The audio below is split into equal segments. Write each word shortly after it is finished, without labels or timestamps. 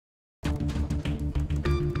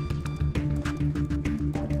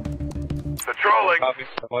Patrolling. Copy.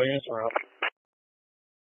 All units are out.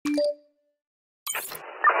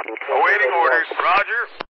 Awaiting orders. Roger.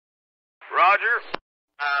 Roger.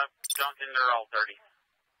 Duncan, they're all 30.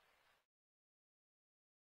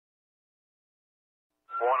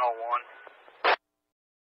 101.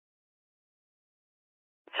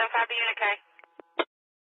 10-5 to unit K.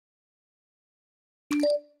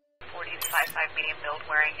 40 to 55 medium build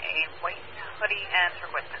wearing a white hoodie and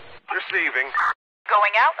equipment. Receiving.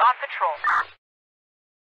 Going out on patrol.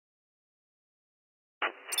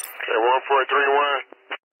 Okay, 1431.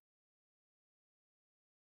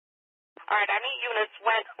 Alright, I need units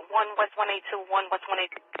went 1 West 182, 1 West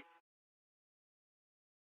 182.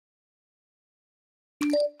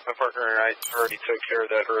 My partner and I already took care of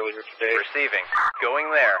that earlier today. Receiving. Going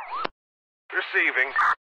there. Receiving.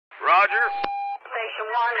 Roger. Station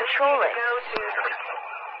 1, patrolling. Go to...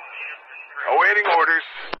 Awaiting orders.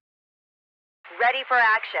 Ready for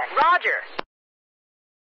action. Roger.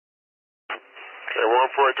 Okay,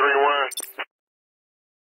 1431.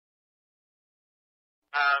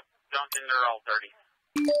 Duncan, they're all 30.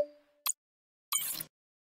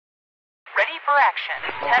 Ready for action.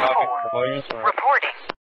 10-4. All units are out. Reporting.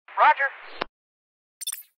 Roger.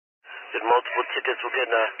 Did multiple tickets. We're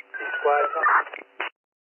getting a...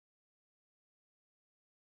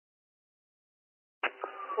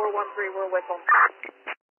 413, we're with them.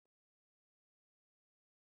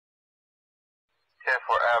 10-4,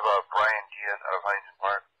 I have Brian Diaz out of Huntington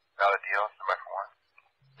Park. Valid deal, somebody for one.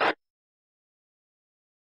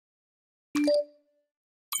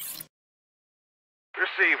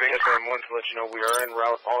 Receiving. Yes, ma'am. Wanted to let you know we are en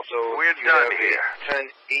route. Also, We're you done have here. a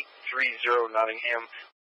 10830 Nottingham.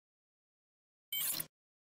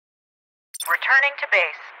 Returning to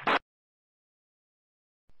base.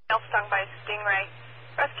 Stung by Stingray.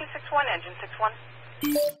 Rescue 61, engine 61.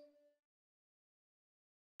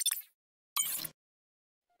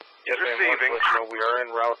 Yes, ma'am. Wanted to Receiving. let you know we are en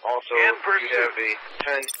route. Also, In you pursuit. have a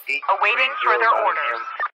 10830 Awaiting further Nottingham. orders.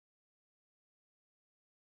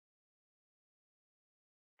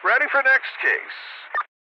 Ready for next case.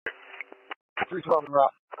 312 en route.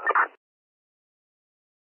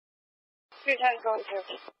 210 going to.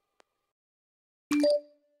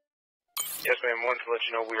 Yes, ma'am. Wanted to let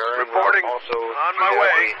you know we are en Reporting. route. Also, On you my have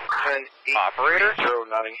way. a 10830 Operator.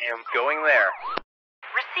 Nottingham. Going there.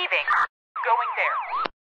 Receiving. Going there.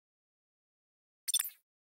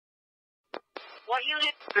 What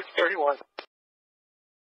unit? 631. 101.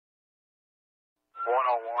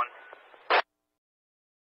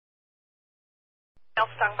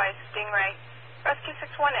 Stung by Stingray. Rescue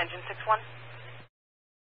 61, engine 61.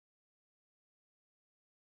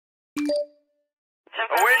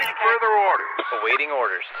 Awaiting further orders. Awaiting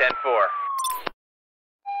orders. 10-4. Station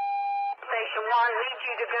 1 needs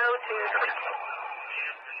you to go to...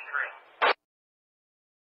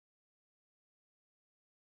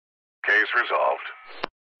 Case resolved.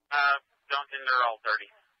 Duncan, they're all 30.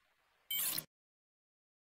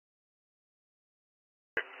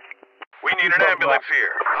 We need an ambulance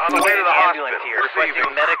here. On the way to the Ambulance hospital. here. Requesting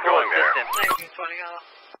Receiving. medical Going there. assistance. 1920,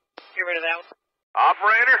 get rid of that one.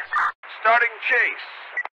 Operator, starting chase.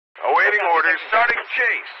 Awaiting orders, starting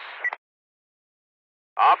chase.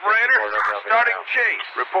 Operator, starting chase.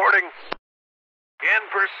 Reporting. In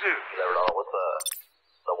pursuit. What's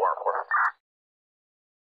the warrant for?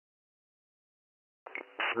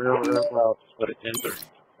 Real en route, but it enter.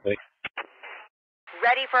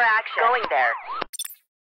 Ready for action. Going there.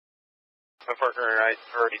 My partner and I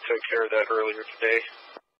already took care of that earlier today.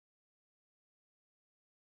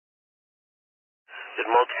 Did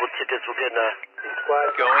multiple tickets. We're getting a...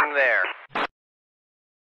 Going there.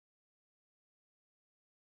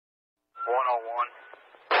 101.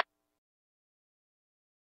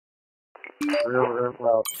 Real en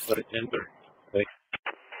route, but it enter.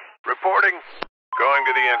 Reporting. Going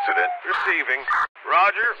to the incident. Receiving.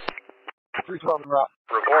 Roger. 312 en route.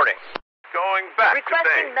 Reporting. Going back to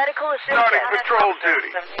Requesting base. medical assistance. Starting patrol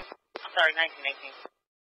duty. Sorry, 1918.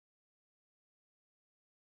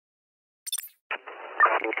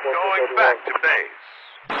 Going back to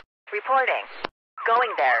base. Reporting.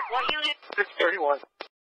 Going there. What unit? 631.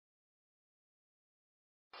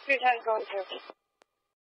 210 going to.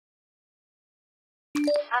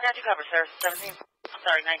 I got you covered, sir. 17.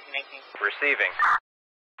 Sorry, 1918. Receiving.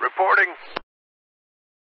 Reporting.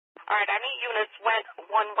 Alright, I need units went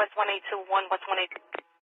 1 West 182, 1 West 182.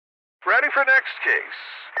 Ready for next case.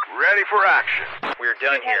 Ready for action. We're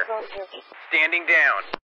done here. Standing down.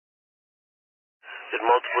 Did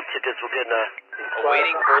multiple tickets. We're getting a...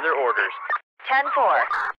 Awaiting further orders. 10-4.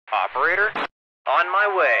 Operator, on my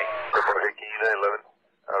way.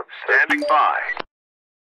 Standing by.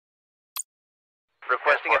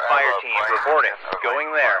 Requesting a fire team. Reporting.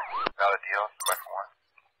 Going there. Valid deal, submission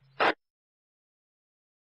 1.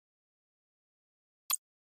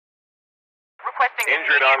 Requesting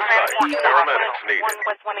Injured on site. Paramedics needed. 1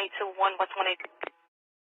 West 182, 1 West 182.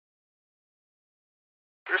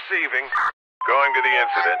 Receiving. Going to the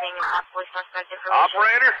incident.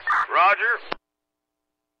 Operator. Roger.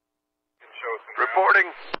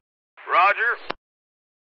 Reporting. Roger.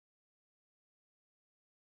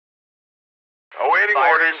 Awaiting Fire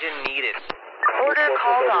orders. engine needed. Order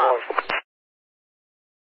called off.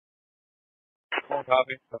 Full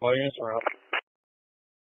copy. The volumes are up.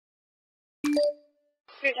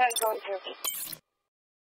 3 times going through.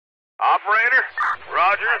 Operator.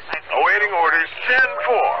 Roger. Awaiting orders. 10-4.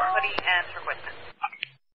 Hoodie and equipment.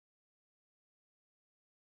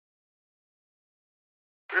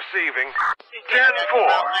 Receiving. 1921.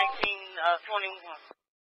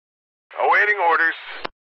 10-4. Awaiting orders.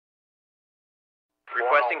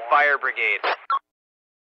 Requesting fire brigade.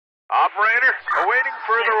 Operator. Awaiting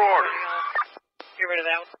further orders. Get rid of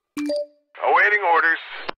that one. Awaiting orders.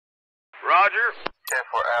 Roger. 10-4,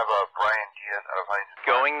 I have Brian Diaz out of Heinz Park.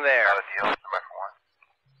 Going there. Valid deal, submission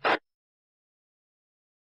 1.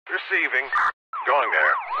 Receiving. Going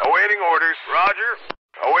there. Awaiting orders. Roger.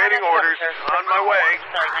 Awaiting orders. On my way.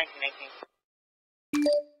 Sorry, 1918.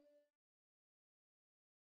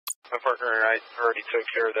 My partner and I already took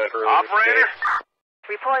care of that earlier. Operator. Today.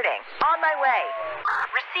 Reporting. On my way.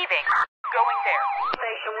 Receiving. Going there.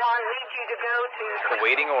 Station 1 needs you to go to...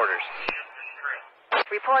 Awaiting orders.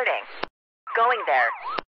 Reporting. Going there.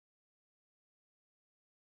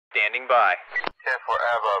 Standing by. 10-4,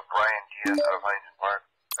 I have Brian Diaz out of Heinz Park.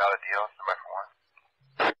 Valid deal, submission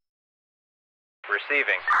 1.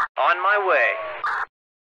 Receiving. On my way.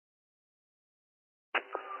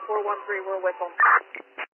 413, we're with them.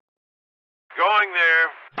 Going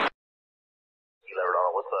there.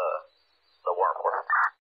 What's the warrant for?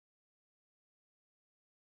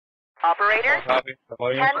 Operator. Full copy. The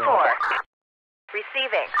volumes 10-4. are up.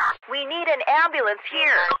 Receiving. We need an ambulance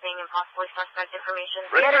here. Impossibly suspect information.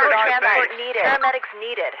 Medical Returning to transport base. needed. Paramedics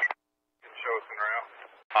needed.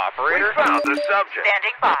 Operator. We found the subject.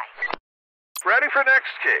 Standing by. Ready for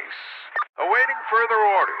next case. Awaiting further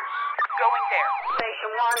orders. Going there.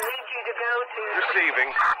 Station 1 needs you to go to...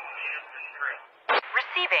 Receiving.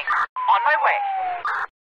 Receiving. On my way.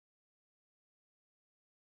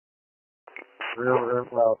 Real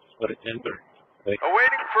routes, but it entered.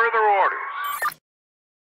 Awaiting further orders.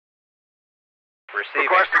 Receiving.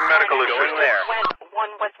 Requesting medical Going assistance. there.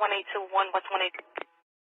 1 West 182, 1 West 182.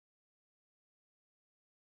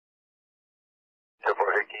 10-4,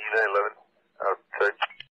 Hickey, 911. Outside.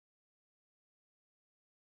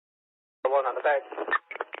 One on the back. 10-4.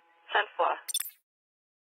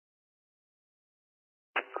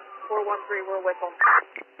 413, we're with them.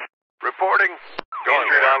 Reporting.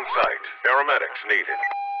 Injured on site. Paramedics needed.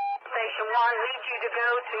 Station 1 needs you to go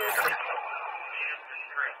to...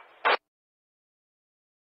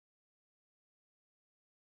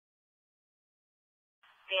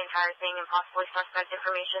 The entire thing and possibly suspect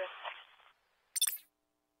information.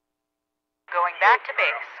 Going back to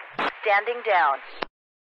base. Standing down.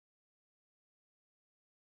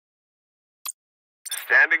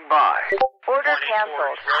 Standing by. Order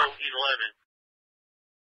canceled.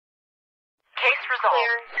 Case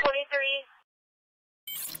resolved. Clear. 23.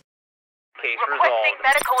 Case Requesting resolved.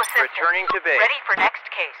 medical assistance. Returning to base. Ready for next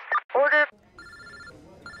case. Order.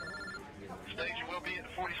 Station will be at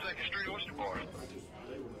the 42nd Street Oyster Bar.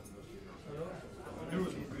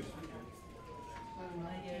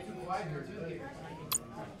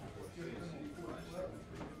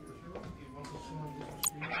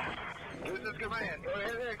 This is command. Go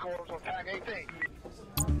ahead and headquarters on pack 18.